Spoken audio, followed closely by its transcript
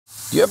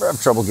Do you ever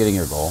have trouble getting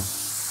your goal?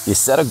 You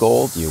set a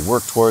goal, you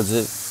work towards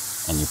it,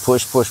 and you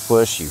push,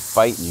 you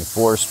fight and you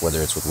force,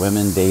 whether it's with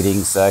women,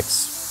 dating,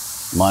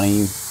 sex,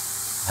 money,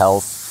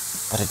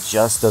 health, but it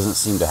just doesn't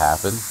seem to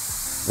happen.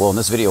 Well, in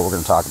this video, we're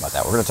going to talk about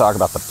that. We're going to talk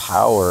about the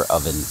power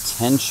of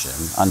intention,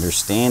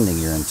 understanding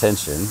your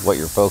intention, what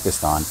you're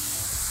focused on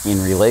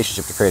in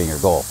relationship to creating your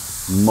goal.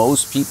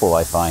 Most people,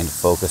 I find,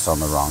 focus on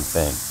the wrong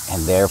thing,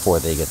 and therefore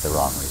they get the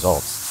wrong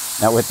results.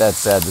 Now, with that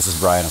said, this is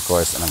Brian, of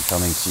course, and I'm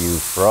coming to you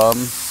from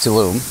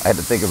Tulum. I had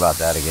to think about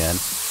that again.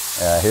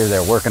 Here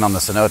they're working on the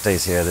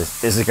cenotes here.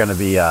 This is going to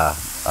be a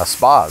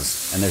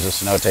spas, and there's a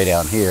cenote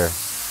down here.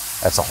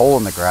 That's a hole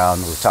in the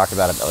ground. We talked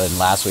about it in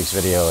last week's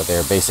video.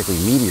 They're basically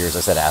meteors.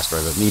 I said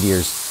asteroids, but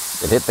meteors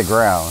that hit the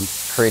ground,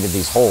 created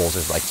these holes.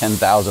 There's like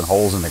 10,000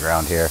 holes in the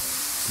ground here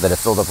that have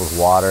filled up with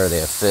water. They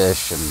have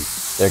fish, and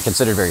they're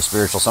considered very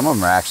spiritual. Some of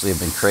them have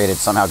been created,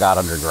 somehow got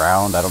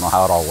underground. I don't know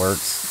how it all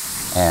works.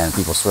 And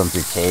people swim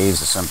through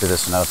caves, they swim through the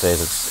cenotes.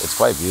 It's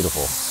quite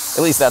beautiful.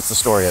 At least that's the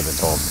story I've been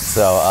told.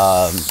 So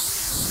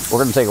we're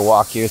going to take a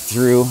walk here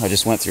through. I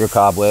just went through a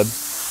cobweb.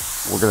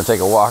 We're going to take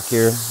a walk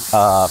here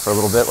for a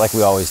little bit like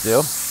we always do.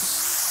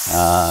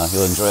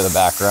 You'll enjoy the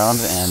background.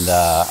 And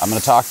I'm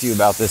going to talk to you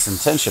about this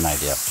intention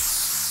idea.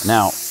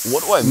 Now,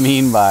 what do I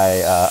mean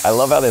by, I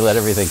love how they let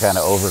everything kind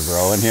of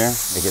overgrow in here.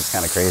 It gets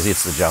kind of crazy.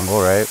 It's the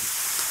jungle, right?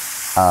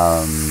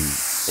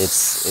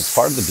 It's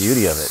part of the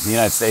beauty of it. In the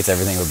United States,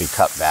 everything would be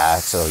cut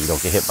back so you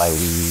don't get hit by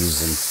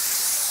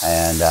leaves,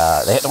 and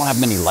they don't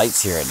have many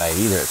lights here at night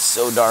either. It's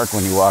so dark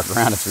when you walk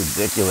around, it's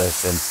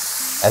ridiculous. And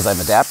as I'm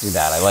adapting to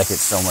that, I like it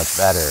so much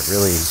better. It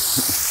really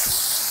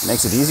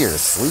makes it easier to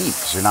sleep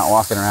because you're not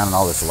walking around in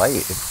all this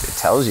light. It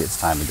tells you it's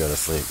time to go to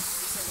sleep.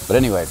 But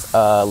anyways,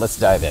 let's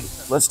dive in.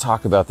 Let's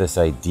talk about this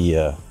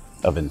idea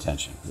of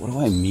intention. What do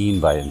I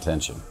mean by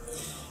intention?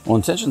 Well,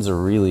 intention's a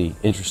really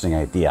interesting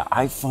idea.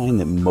 I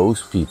find that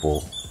most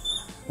people,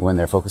 when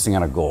they're focusing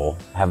on a goal,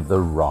 have the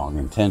wrong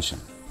intention.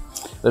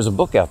 There's a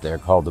book out there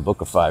called The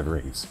Book of Five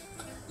Rings.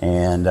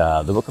 And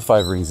the Book of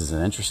Five Rings is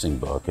an interesting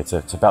book. It's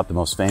about the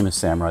most famous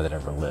samurai that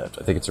ever lived.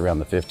 I think it's around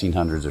the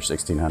 1500s or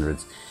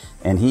 1600s.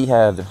 And he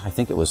had, I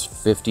think it was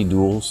 50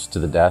 duels to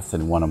the death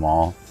and won them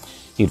all.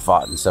 He'd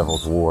fought in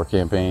several war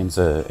campaigns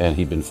and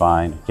he'd been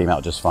fine, came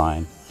out just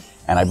fine.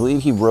 And I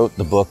believe he wrote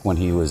the book when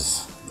he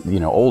was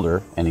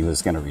older, and he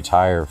was going to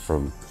retire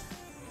from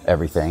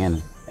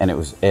everything,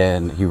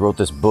 and he wrote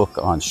this book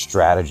on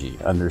strategy,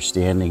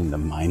 understanding the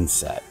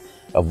mindset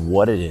of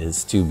what it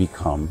is to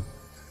become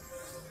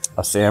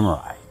a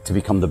samurai, to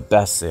become the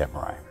best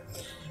samurai.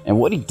 And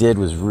what he did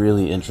was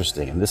really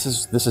interesting, and this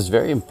is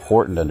very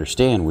important to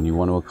understand when you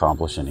want to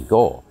accomplish any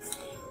goal.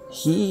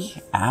 He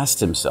asked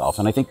himself,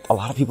 and I think a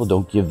lot of people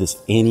don't give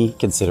this any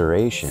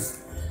consideration.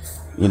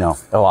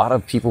 A lot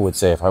of people would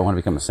say, if I want to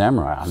become a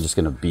samurai, I'm just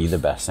going to be the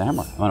best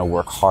samurai. I'm going to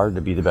work hard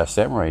to be the best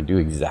samurai and do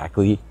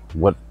exactly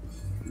what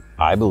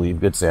I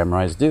believe good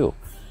samurais do.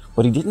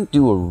 But he didn't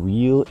do a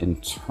real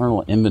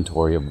internal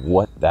inventory of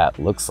what that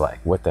looks like,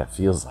 what that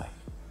feels like.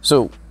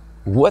 So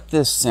what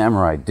this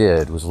samurai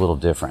did was a little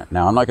different.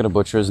 Now, I'm not going to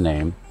butcher his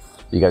name.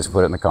 You guys can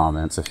put it in the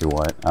comments if you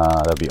want.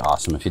 That'd be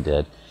awesome if you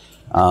did.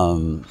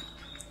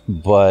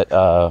 But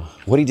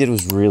what he did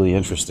was really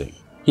interesting.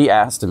 He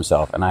asked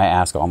himself, and I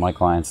ask all my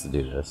clients to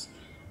do this,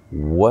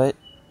 what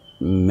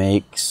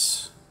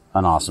makes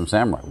an awesome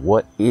samurai?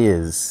 What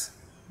is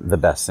the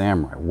best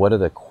samurai? What are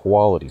the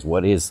qualities?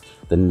 What is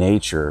the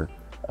nature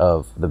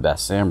of the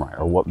best samurai?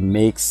 Or what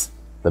makes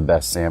the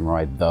best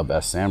samurai,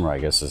 I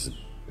guess is a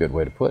good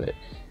way to put it.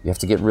 You have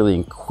to get really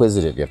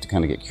inquisitive. You have to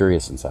kind of get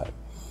curious inside.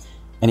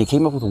 And he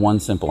came up with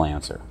one simple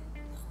answer.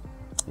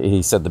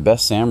 He said the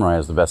best samurai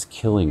is the best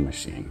killing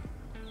machine.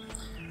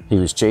 He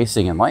was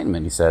chasing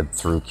enlightenment, he said,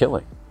 through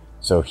killing.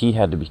 So he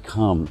had to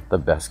become the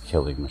best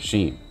killing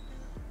machine.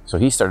 So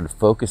he started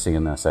focusing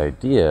on this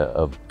idea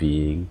of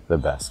being the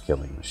best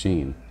killing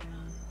machine.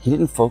 He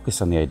didn't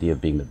focus on the idea of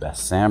being the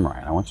best samurai.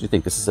 And I want you to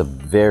think this is a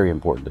very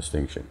important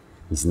distinction.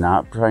 He's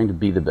not trying to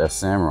be the best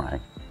samurai.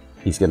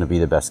 He's going to be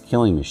the best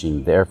killing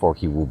machine. Therefore,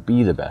 he will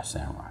be the best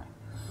samurai.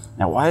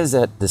 Now, why is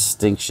that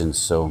distinction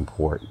so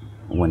important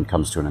when it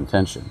comes to an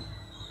intention?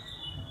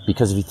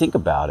 Because if you think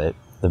about it,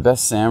 the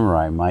best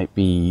samurai might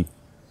be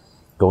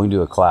going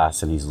to a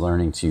class and he's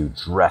learning to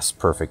dress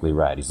perfectly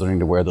right. He's learning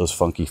to wear those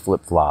funky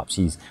flip-flops.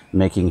 He's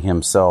making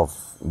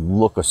himself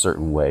look a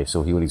certain way.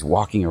 So when he's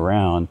walking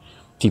around,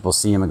 people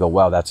see him and go,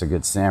 wow, that's a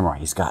good samurai.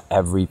 He's got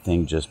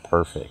everything just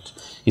perfect.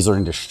 He's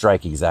learning to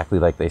strike exactly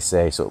like they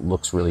say, so it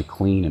looks really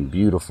clean and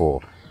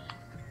beautiful.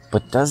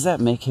 But does that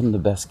make him the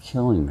best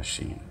killing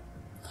machine?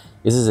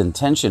 Is his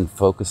intention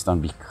focused on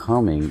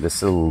becoming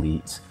this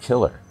elite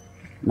killer?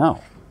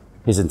 No.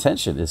 His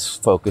intention is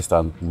focused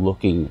on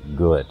looking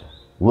good,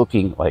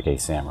 looking like a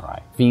samurai,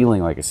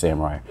 feeling like a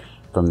samurai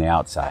from the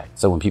outside.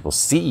 So when people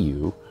see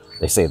you,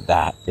 they say,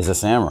 that is a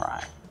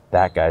samurai.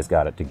 That guy's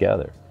got it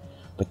together.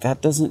 But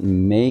that doesn't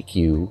make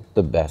you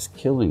the best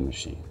killing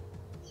machine.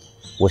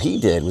 What he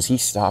did was he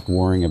stopped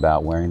worrying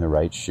about wearing the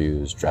right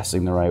shoes,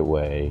 dressing the right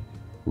way,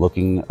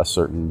 looking a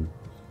certain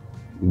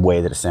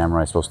way that a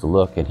samurai is supposed to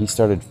look. And he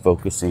started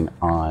focusing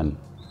on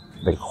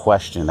the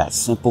question, that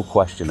simple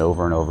question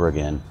over and over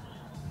again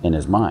in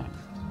his mind.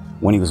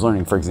 When he was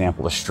learning, for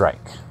example, to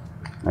strike,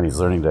 and he's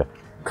learning to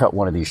cut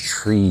one of these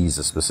trees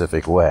a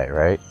specific way,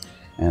 right?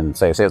 And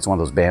say it's one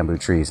of those bamboo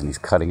trees and he's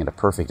cutting at a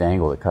perfect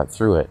angle to cut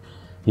through it.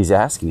 He's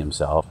asking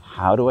himself,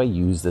 how do I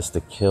use this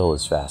to kill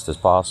as fast as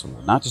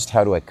possible? Not just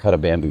how do I cut a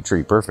bamboo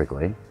tree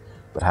perfectly,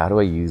 but how do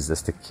I use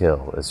this to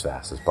kill as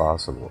fast as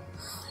possible?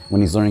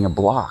 When he's learning a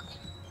block,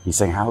 he's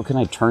saying, how can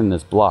I turn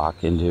this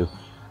block into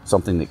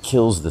something that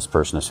kills this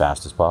person as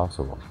fast as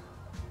possible?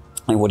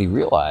 And what he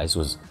realized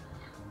was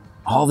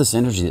all this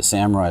energy that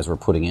samurais were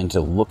putting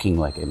into looking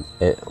like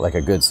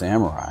a good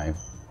samurai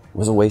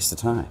was a waste of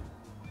time.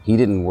 He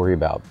didn't worry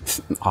about,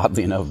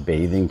 oddly enough,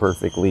 bathing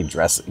perfectly,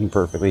 dressing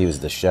perfectly. He was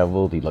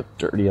disheveled. He looked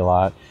dirty a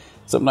lot.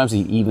 Sometimes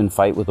he'd even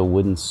fight with a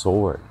wooden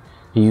sword.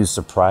 He used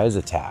surprise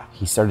attack.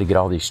 He started to get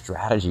all these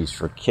strategies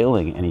for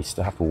killing, and he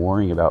stopped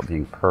worrying about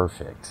being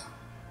perfect.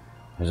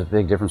 There's a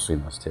big difference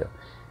between those two.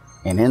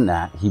 And in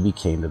that, he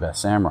became the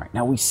best samurai.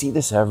 Now, we see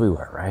this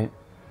everywhere, right?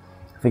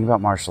 Think about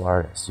martial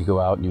artists. You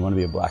go out and you want to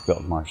be a black belt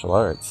in martial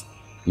arts.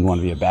 You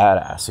want to be a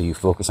badass, so you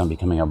focus on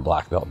becoming a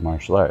black belt in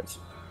martial arts.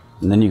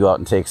 And then you go out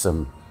and take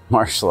some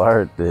martial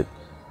art that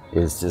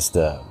is just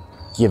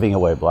giving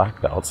away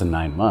black belts in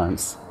 9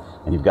 months,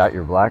 and you've got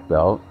your black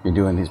belt, you're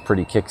doing these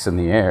pretty kicks in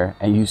the air,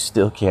 and you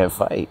still can't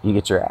fight. You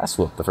get your ass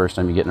whooped the first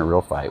time you get in a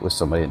real fight with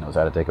somebody that knows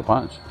how to take a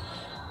punch.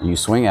 And you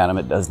swing at them,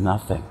 it does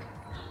nothing.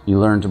 You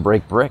learn to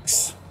break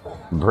bricks.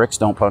 Bricks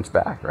don't punch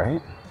back,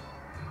 right?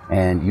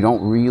 And you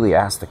don't really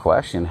ask the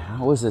question,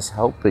 how is this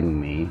helping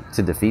me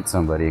to defeat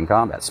somebody in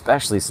combat,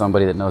 especially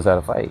somebody that knows how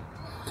to fight?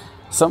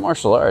 Some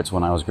martial arts,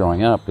 when I was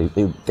growing up,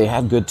 they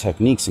had good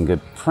techniques and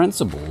good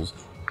principles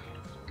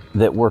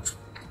that worked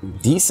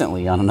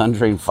decently on an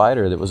untrained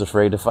fighter that was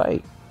afraid to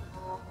fight.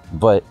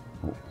 But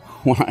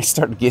when I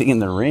started getting in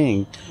the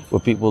ring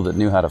with people that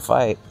knew how to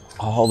fight,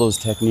 all those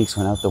techniques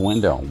went out the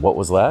window. What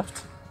was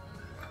left?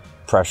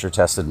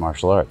 Pressure-tested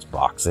martial arts,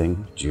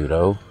 boxing,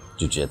 judo,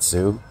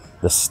 jiu-jitsu,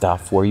 the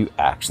stuff where you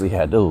actually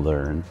had to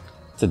learn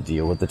to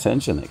deal with the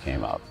tension that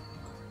came up.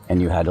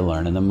 And you had to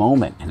learn in the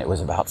moment. And it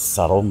was about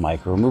subtle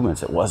micro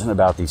movements. It wasn't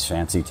about these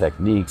fancy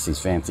techniques,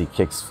 these fancy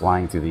kicks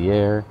flying through the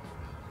air.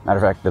 Matter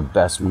of fact, the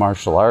best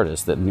martial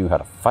artists that knew how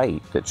to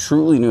fight, that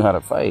truly knew how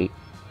to fight,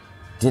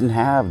 didn't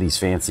have these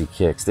fancy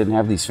kicks, didn't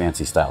have these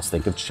fancy styles.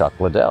 Think of Chuck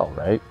Liddell,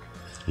 right?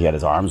 He had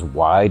his arms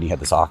wide. He had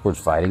this awkward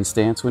fighting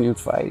stance when he would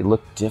fight. He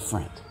looked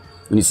different.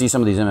 When you see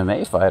some of these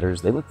MMA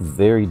fighters, they look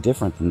very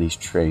different than these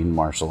trained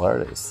martial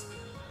artists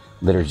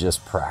that are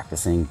just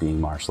practicing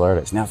being martial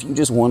artists. Now, if you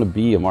just want to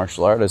be a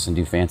martial artist and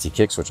do fancy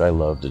kicks, which I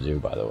love to do,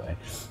 by the way.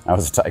 I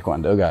was a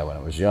Taekwondo guy when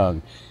I was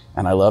young,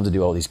 and I love to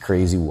do all these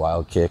crazy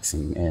wild kicks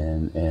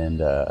and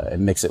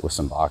mix it with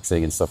some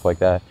boxing and stuff like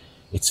that.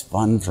 It's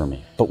fun for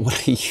me. But would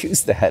I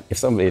use that if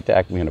somebody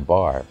attacked me in a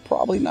bar?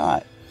 Probably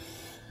not.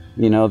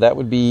 You know, that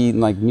would be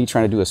like me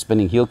trying to do a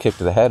spinning heel kick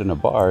to the head in a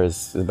bar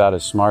is about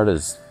as smart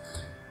as,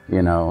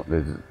 you know,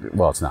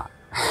 well, it's not.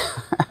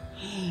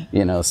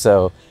 You know,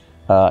 so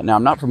now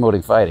I'm not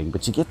promoting fighting,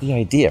 but you get the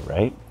idea,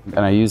 right? And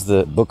I use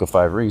the Book of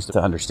Five Rings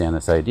to understand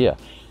this idea.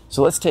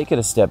 So let's take it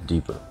a step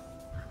deeper.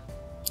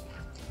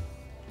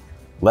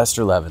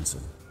 Lester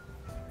Levenson,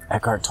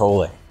 Eckhart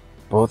Tolle,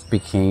 both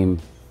became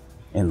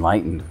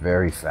enlightened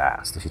very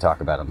fast, if you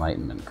talk about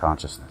enlightenment and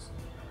consciousness.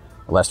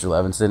 Lester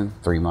Levenson,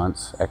 3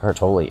 months. Eckhart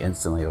Tolle,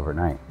 instantly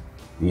overnight.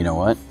 You know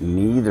what?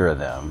 Neither of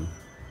them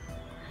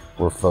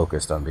were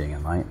focused on being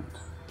enlightened.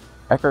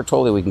 Eckhart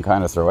Tolle we can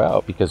kind of throw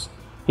out because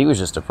he was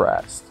just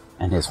depressed,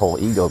 and his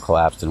whole ego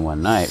collapsed in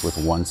one night with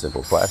one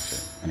simple question,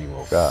 and he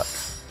woke up.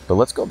 But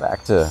let's go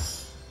back to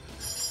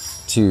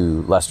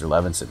Lester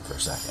Levenson for a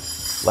second.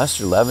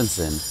 Lester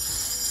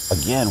Levenson,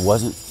 again,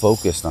 wasn't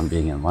focused on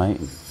being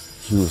enlightened.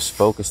 He was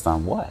focused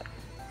on what?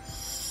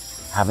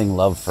 Having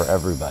love for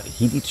everybody.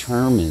 He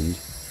determined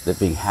that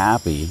being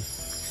happy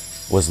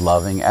was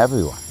loving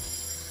everyone.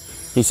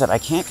 He said, I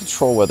can't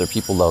control whether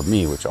people love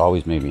me, which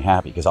always made me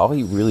happy, because all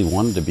he really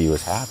wanted to be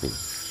was happy.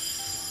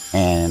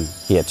 And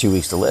he had 2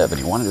 weeks to live,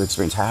 and he wanted to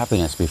experience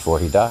happiness before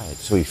he died.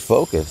 So he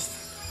focused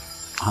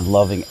on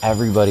loving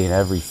everybody and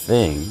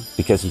everything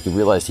because he could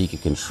realize he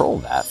could control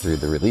that through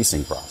the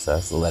releasing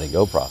process, the letting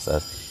go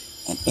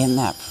process. And in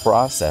that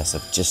process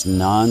of just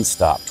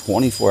nonstop,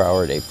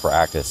 24-hour-a-day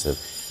practice of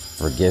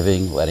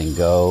forgiving, letting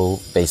go,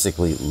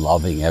 basically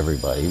loving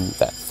everybody,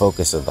 that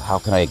focus of how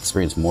can I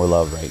experience more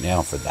love right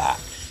now for that?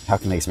 How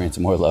can I experience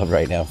more love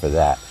right now for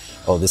that?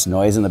 Oh, this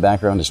noise in the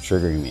background is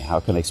triggering me. How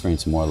can I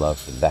experience more love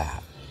for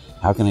that?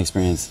 How can I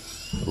experience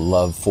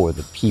love for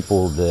the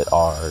people that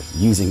are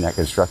using that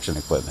construction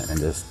equipment and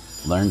just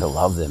learn to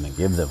love them and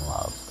give them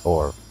love,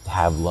 or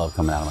have love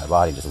coming out of my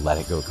body, just let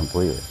it go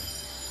completely.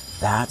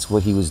 That's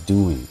what he was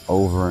doing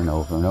over and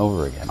over and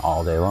over again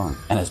all day long.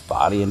 And his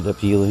body ended up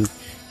healing.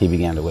 He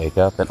began to wake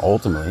up, and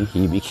ultimately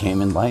he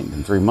became enlightened.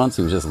 In 3 months,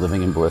 he was just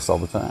living in bliss all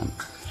the time.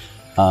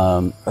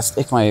 Let's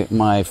take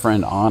my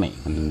friend Ani.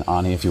 And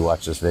Ani, if you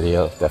watch this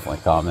video, definitely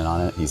comment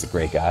on it. He's a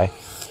great guy.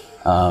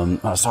 I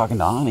was talking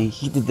to Ani,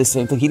 he did the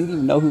same thing. He didn't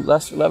even know who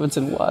Lester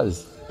Levenson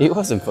was. He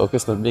wasn't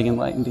focused on being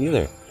enlightened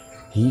either.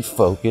 He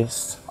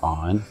focused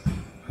on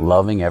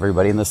loving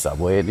everybody in the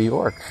subway at New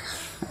York.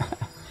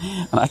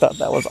 And I thought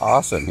that was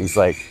awesome. He's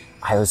like,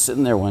 I was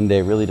sitting there one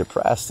day really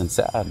depressed and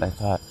sad, and I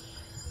thought,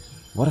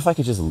 what if I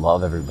could just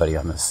love everybody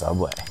on the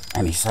subway?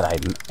 And he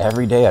said,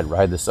 every day I'd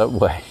ride the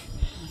subway,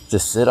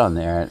 just sit on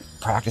there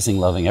practicing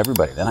loving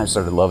everybody. Then I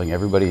started loving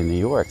everybody in New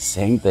York.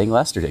 Same thing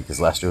Lester did, because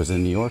Lester was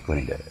in New York when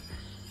he did it.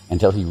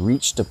 Until he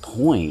reached a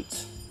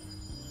point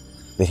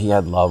that he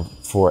had love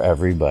for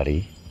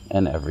everybody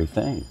and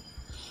everything.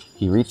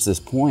 He reached this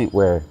point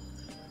where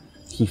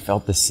he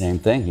felt the same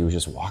thing. He was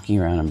just walking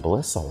around in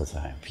bliss all the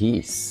time,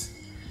 peace.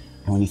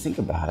 And when you think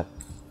about it,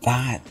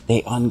 that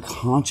they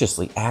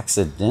unconsciously,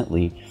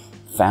 accidentally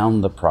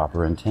found the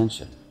proper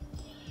intention.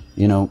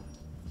 You know,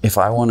 if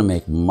I want to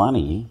make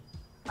money,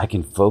 I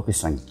can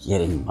focus on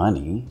getting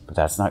money, but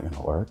that's not going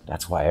to work.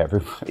 That's why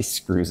everybody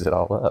screws it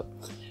all up.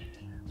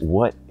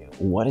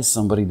 What is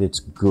somebody that's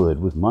good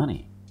with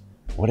money?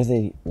 What are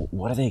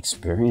they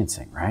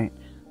experiencing, right?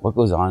 What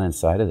goes on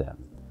inside of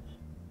them?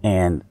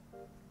 And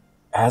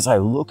as I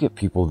look at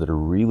people that are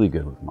really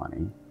good with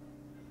money,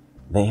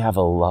 they have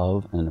a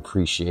love and an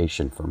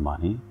appreciation for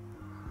money,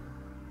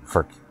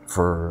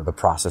 for the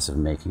process of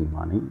making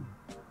money,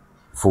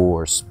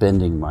 for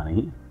spending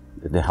money,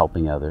 to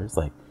helping others.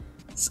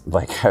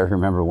 Like I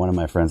remember one of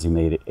my friends who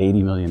made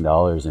 $80 million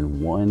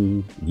in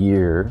 1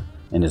 year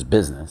in his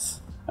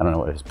business. I don't know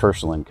what his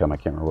personal income, I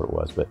can't remember what it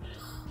was, but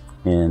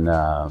in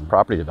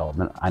property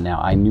development,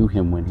 I knew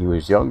him when he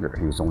was younger.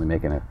 He was only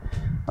making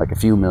a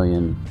few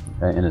million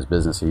in his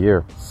business a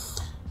year.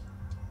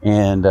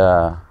 And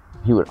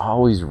he would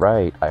always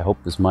write, I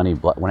hope this money,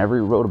 whenever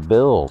he wrote a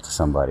bill to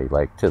somebody,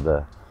 like to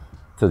the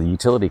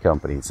utility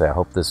company, he'd say, I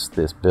hope this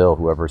bill,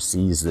 whoever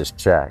sees this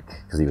check,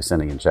 because he was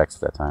sending in checks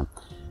at that time,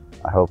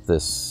 I hope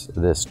this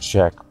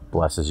check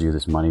blesses you,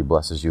 this money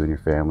blesses you and your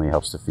family,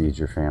 helps to feed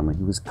your family.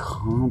 He was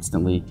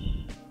constantly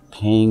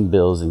paying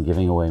bills and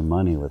giving away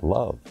money with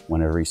love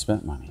whenever he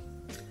spent money.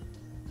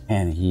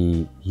 And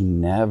he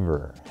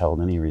never held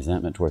any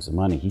resentment towards the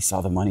money. He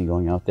saw the money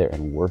going out there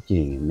and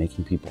working and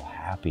making people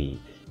happy,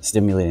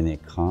 stimulating the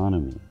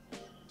economy.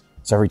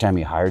 So every time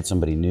he hired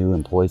somebody new,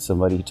 employed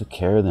somebody, he took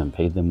care of them,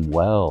 paid them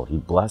well, he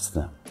blessed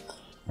them,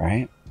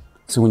 right?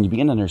 So when you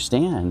begin to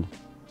understand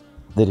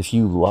that if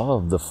you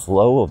love the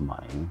flow of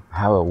money,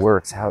 how it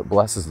works, how it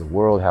blesses the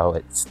world, how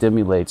it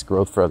stimulates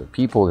growth for other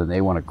people, and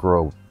they want to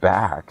grow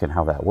back and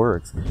how that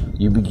works,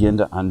 you begin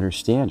to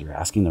understand. You're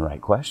asking the right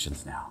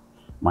questions now.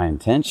 My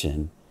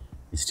intention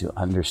is to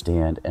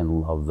understand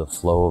and love the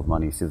flow of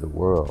money through the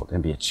world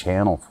and be a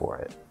channel for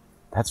it.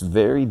 That's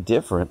very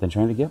different than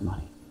trying to get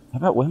money. How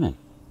about women?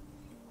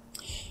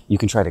 You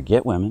can try to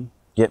get women,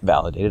 get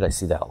validated. I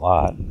see that a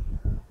lot.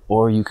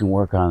 Or you can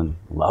work on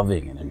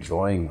loving and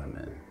enjoying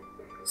women,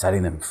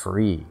 setting them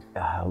free,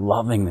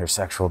 loving their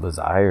sexual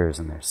desires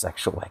and their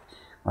sexual,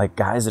 like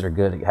guys that are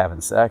good at having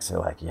sex, they're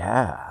like,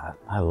 yeah,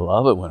 I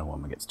love it when a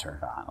woman gets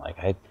turned on. Like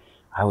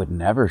I would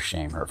never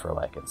shame her for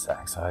liking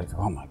sex.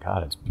 Oh my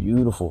God, it's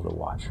beautiful to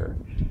watch her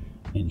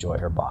enjoy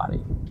her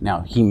body.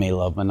 Now, he may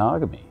love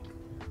monogamy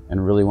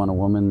and really want a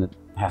woman that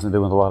hasn't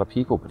been with a lot of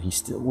people, but he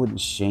still wouldn't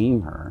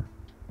shame her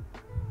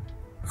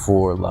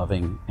for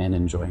loving and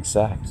enjoying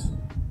sex.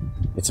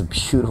 It's a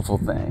beautiful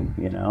thing,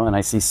 you know, and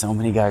I see so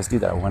many guys do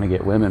that. I want to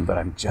get women, but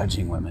I'm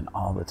judging women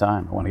all the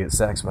time. I want to get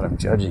sex, but I'm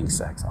judging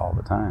sex all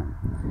the time.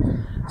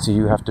 So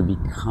you have to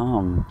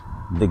become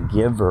the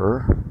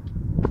giver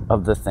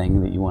of the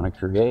thing that you want to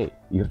create.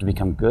 You have to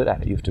become good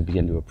at it. You have to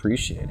begin to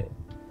appreciate it.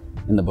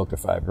 In the Book of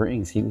Five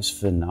Rings, he was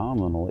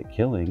phenomenal at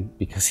killing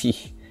because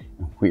he,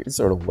 in a weird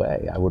sort of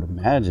way, I would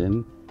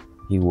imagine,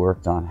 he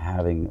worked on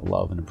having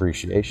love and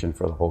appreciation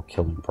for the whole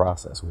killing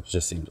process, which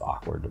just seems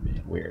awkward to me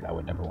and weird. I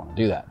would never want to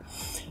do that.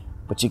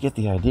 But you get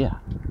the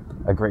idea.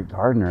 A great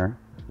gardener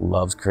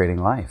loves creating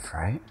life,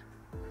 right?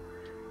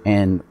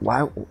 And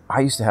I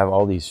used to have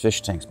all these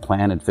fish tanks,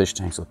 planted fish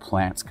tanks with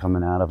plants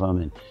coming out of them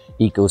and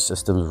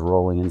ecosystems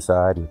rolling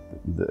inside.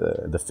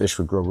 The fish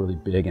would grow really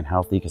big and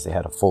healthy because they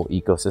had a full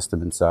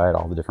ecosystem inside,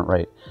 all the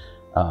different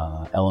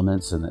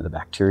elements and the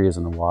bacteria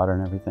in the water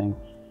and everything.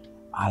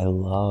 I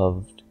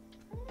loved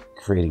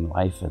creating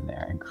life in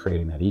there and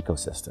creating that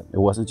ecosystem. It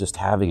wasn't just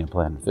having a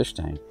planted fish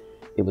tank.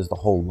 It was the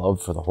whole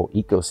love for the whole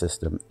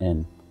ecosystem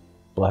and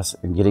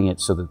getting it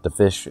so that the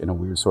fish, in a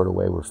weird sort of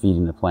way, were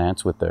feeding the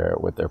plants with their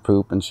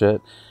poop and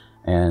shit,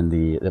 and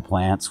the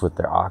plants with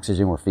their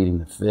oxygen were feeding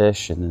the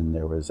fish, and then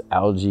there was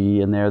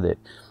algae in there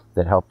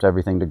that helped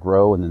everything to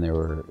grow, and then there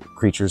were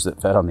creatures that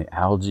fed on the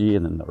algae,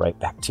 and then the right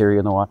bacteria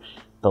in the water.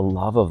 The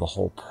love of the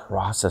whole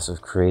process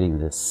of creating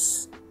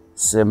this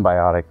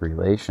symbiotic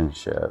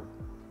relationship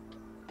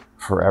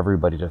for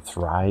everybody to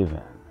thrive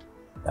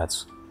in.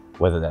 That's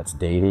whether that's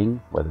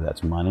dating, whether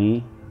that's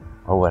money,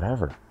 or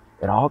whatever.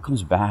 It all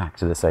comes back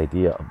to this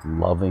idea of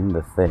loving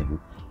the thing,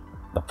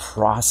 the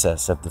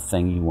process of the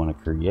thing you want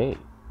to create,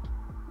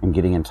 and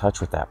getting in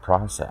touch with that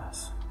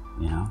process,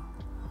 you know?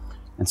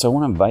 And so I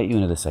want to invite you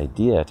into this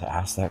idea to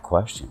ask that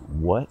question.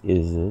 What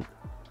is it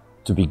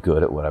to be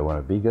good at what I want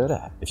to be good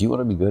at? If you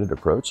want to be good at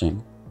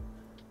approaching,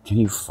 can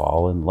you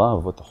fall in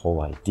love with the whole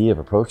idea of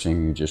approaching,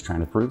 or you're just trying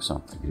to prove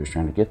something? You're just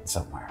trying to get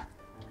somewhere.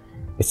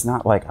 It's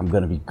not like I'm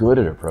going to be good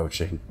at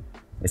approaching.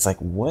 It's like,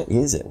 what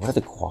is it? What are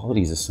the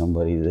qualities of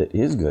somebody that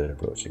is good at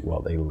approaching?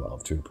 Well, they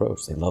love to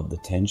approach. They love the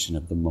tension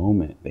of the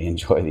moment. They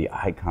enjoy the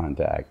eye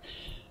contact.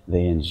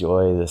 They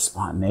enjoy the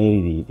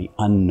spontaneity, the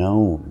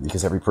unknown,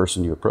 because every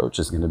person you approach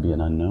is going to be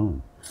an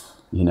unknown.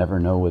 You never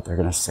know what they're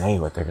going to say,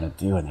 what they're going to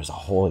do, and there's a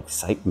whole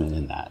excitement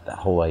in that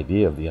whole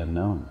idea of the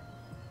unknown.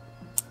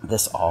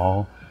 This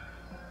all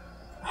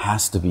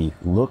has to be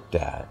looked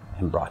at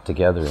and brought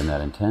together in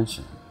that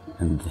intention.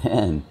 And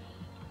then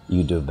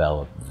you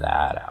develop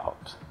that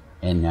out.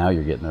 And now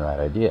you're getting the right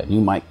idea.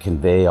 You might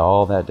convey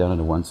all that down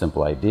into one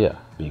simple idea,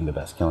 being the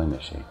best killing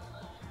machine.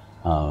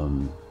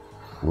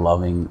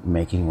 Loving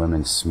making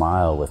women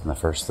smile within the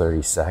first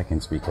 30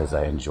 seconds because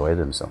I enjoy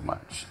them so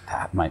much.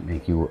 That might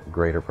make you a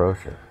great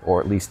approacher, or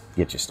at least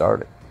get you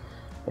started.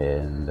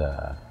 And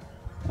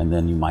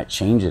then you might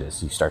change it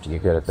as you start to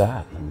get good at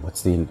that. And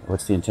what's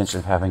the intention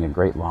of having a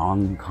great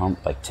long,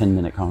 like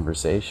 10-minute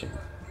conversation?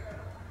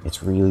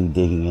 It's really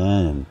digging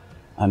in and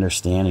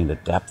understanding the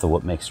depth of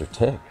what makes her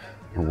tick.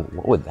 And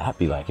what would that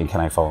be like? And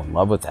can I fall in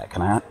love with that?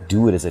 Can I not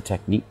do it as a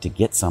technique to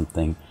get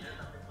something,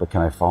 but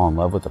can I fall in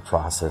love with the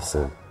process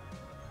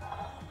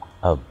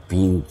of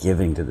being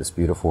giving to this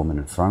beautiful woman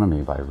in front of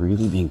me by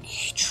really being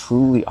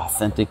truly,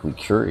 authentically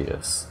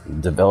curious,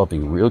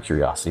 developing real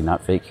curiosity,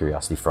 not fake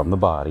curiosity, from the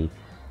body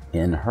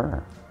in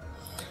her.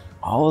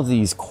 All of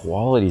these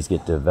qualities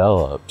get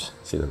developed.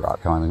 See the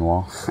rock climbing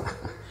wall?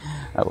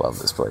 I love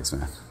this place,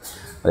 man.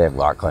 They have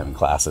rock climbing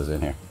classes in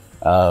here.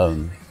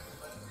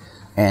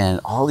 And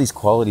all these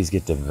qualities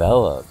get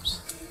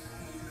developed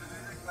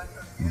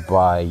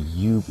by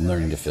you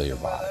learning to feel your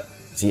body.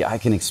 See, I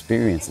can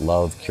experience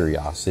love,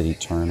 curiosity,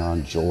 turn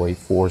on, joy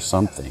for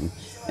something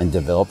and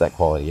develop that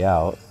quality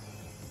out,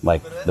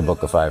 like the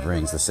Book of Five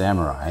Rings, the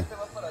samurai,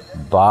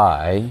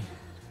 by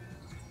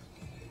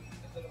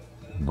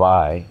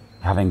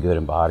having good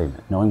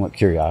embodiment, knowing what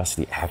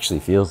curiosity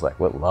actually feels like,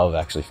 what love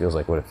actually feels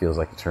like, what it feels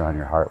like to turn on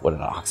your heart, what an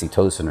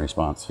oxytocin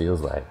response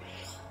feels like,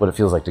 what it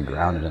feels like to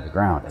ground into the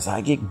ground. As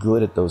I get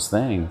good at those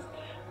things,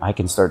 I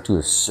can start to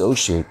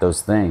associate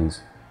those things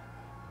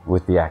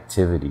with the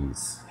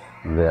activities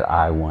that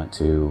I want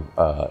to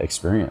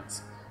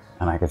experience.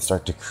 And I can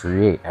start to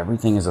create.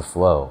 Everything is a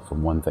flow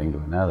from one thing to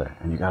another.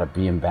 And you got to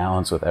be in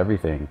balance with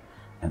everything.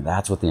 And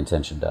that's what the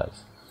intention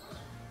does.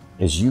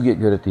 As you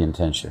get good at the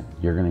intention,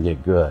 you're going to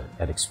get good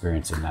at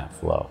experiencing that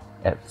flow,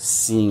 at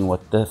seeing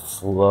what the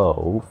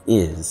flow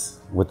is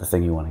with the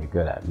thing you want to get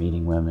good at.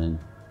 Meeting women,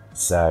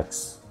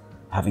 sex,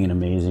 having an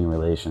amazing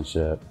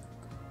relationship.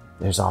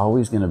 There's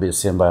always going to be a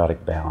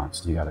symbiotic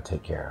balance. You got to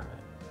take care of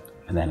it.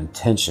 And that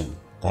intention,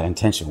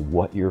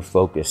 what you're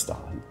focused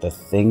on, the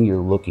thing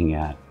you're looking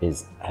at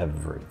is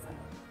everything.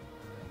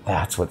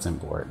 That's what's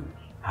important.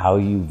 How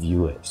you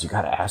view it. So you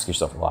got to ask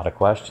yourself a lot of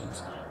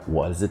questions.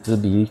 What is it to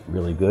be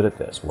really good at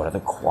this? What are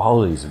the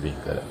qualities of being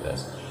good at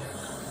this?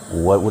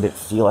 What would it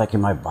feel like in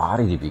my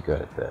body to be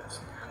good at this?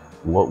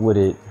 What would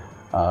it,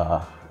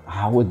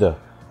 how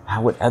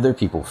would other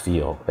people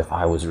feel if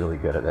I was really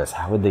good at this?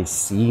 How would they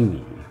see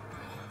me?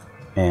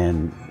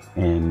 And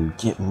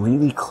get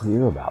really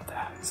clear about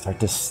that. Start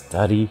to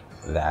study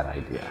that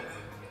idea.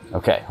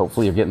 Okay,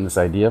 hopefully you're getting this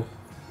idea.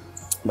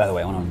 By the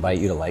way, I want to invite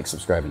you to like,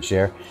 subscribe, and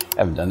share. I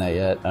haven't done that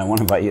yet. And I want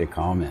to invite you to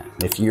comment.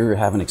 If you're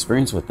having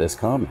experience with this,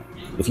 comment.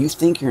 If you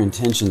think your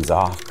intention's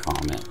off,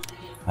 comment.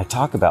 I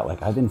talk about,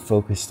 like, I've been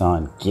focused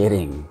on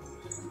getting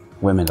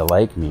women to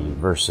like me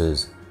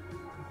versus,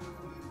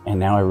 and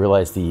now I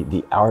realize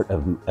the art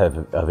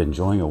of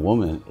enjoying a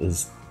woman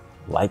is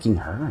liking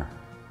her.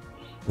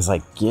 It's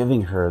like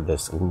giving her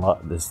this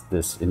love,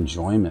 this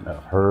enjoyment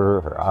of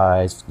her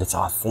eyes, that's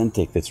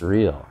authentic, that's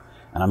real.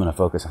 And I'm going to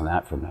focus on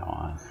that from now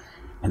on.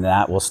 And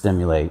that will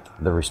stimulate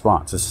the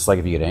response. It's just like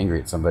if you get angry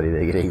at somebody,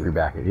 they get angry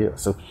back at you.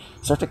 So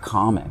start to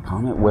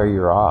comment where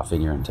you're off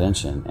in your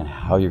intention and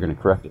how you're going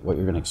to correct it, what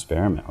you're going to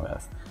experiment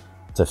with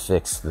to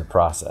fix the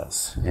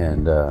process.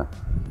 And got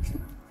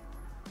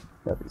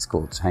these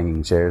cool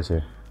hanging chairs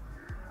here.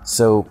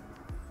 So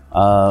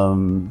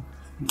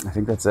I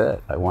think that's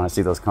it. I want to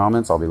see those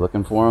comments. I'll be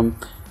looking for them.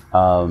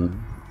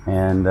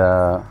 And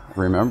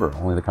remember,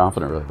 only the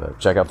confident really live.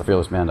 Check out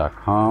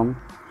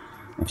thefearlessman.com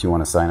if you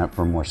want to sign up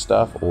for more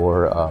stuff,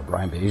 or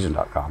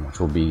brianbayesian.com, which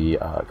will be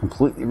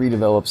completely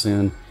redeveloped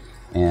soon.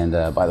 And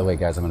by the way,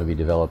 guys, I'm going to be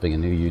developing a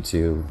new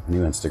YouTube, a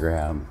new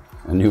Instagram,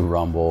 a new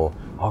Rumble,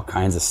 all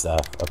kinds of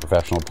stuff, a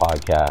professional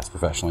podcast,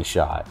 professionally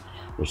shot.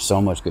 There's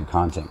so much good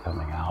content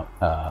coming out.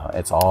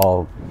 It's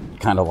all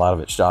kind of, a lot of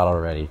it's shot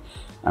already.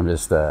 I'm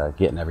just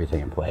getting everything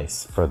in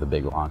place for the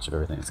big launch of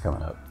everything that's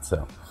coming up.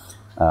 So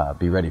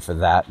be ready for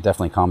that.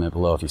 Definitely comment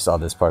below if you saw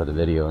this part of the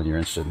video and you're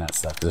interested in that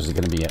stuff. There's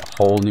going to be a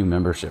whole new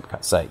membership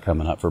site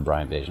coming up for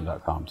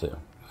brianbayesian.com too.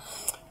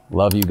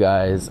 Love you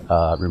guys.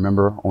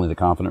 Remember, only the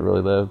confident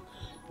really live.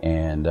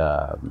 And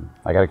I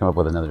got to come up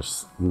with another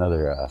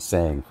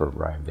saying for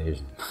Brian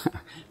Vasion.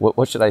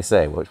 What should I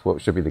say?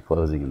 What should be the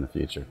closing in the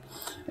future?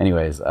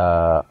 Anyways,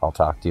 I'll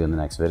talk to you in the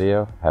next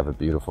video. Have a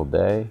beautiful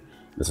day.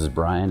 This is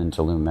Brian in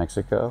Tulum,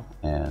 Mexico,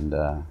 and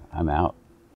I'm out.